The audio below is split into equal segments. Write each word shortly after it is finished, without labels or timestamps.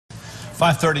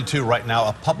5:32 right now.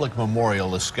 A public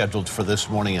memorial is scheduled for this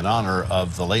morning in honor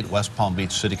of the late West Palm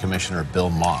Beach City Commissioner Bill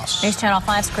Moss. News Channel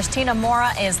 5's Christina Mora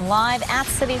is live at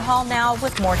City Hall now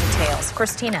with more details.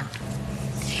 Christina.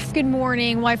 Good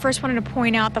morning. Well, I first wanted to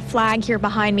point out the flag here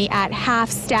behind me at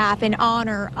half-staff in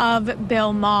honor of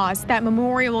Bill Moss. That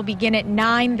memorial will begin at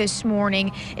 9 this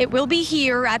morning. It will be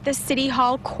here at the City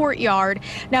Hall courtyard.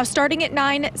 Now, starting at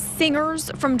 9,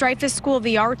 singers from Dreyfoos School of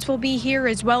the Arts will be here,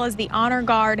 as well as the Honor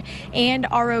Guard and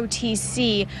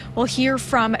ROTC. We'll hear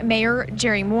from Mayor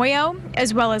Jerry Moyo,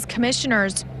 as well as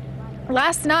commissioners.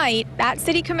 Last night, that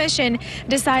city commission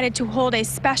decided to hold a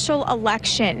special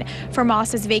election for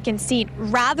Moss's vacant seat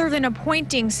rather than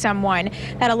appointing someone.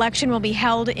 That election will be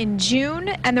held in June,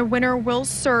 and the winner will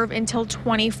serve until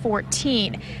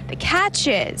 2014. The catch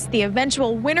is the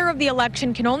eventual winner of the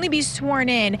election can only be sworn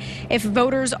in if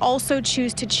voters also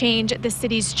choose to change the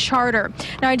city's charter.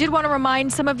 Now, I did want to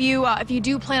remind some of you, if you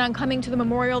do plan on coming to the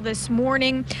memorial this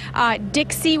morning,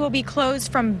 Dixie will be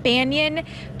closed from Banyan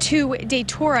to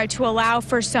Datura to allow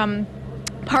for some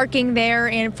parking there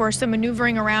and for some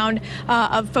maneuvering around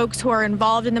of folks who are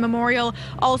involved in the memorial.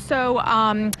 Also,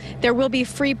 there will be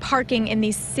free parking in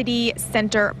the city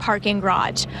center parking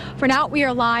garage. For now, we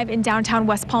are live in downtown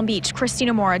West Palm Beach.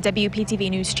 Christina Mora, WPTV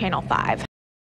News Channel 5.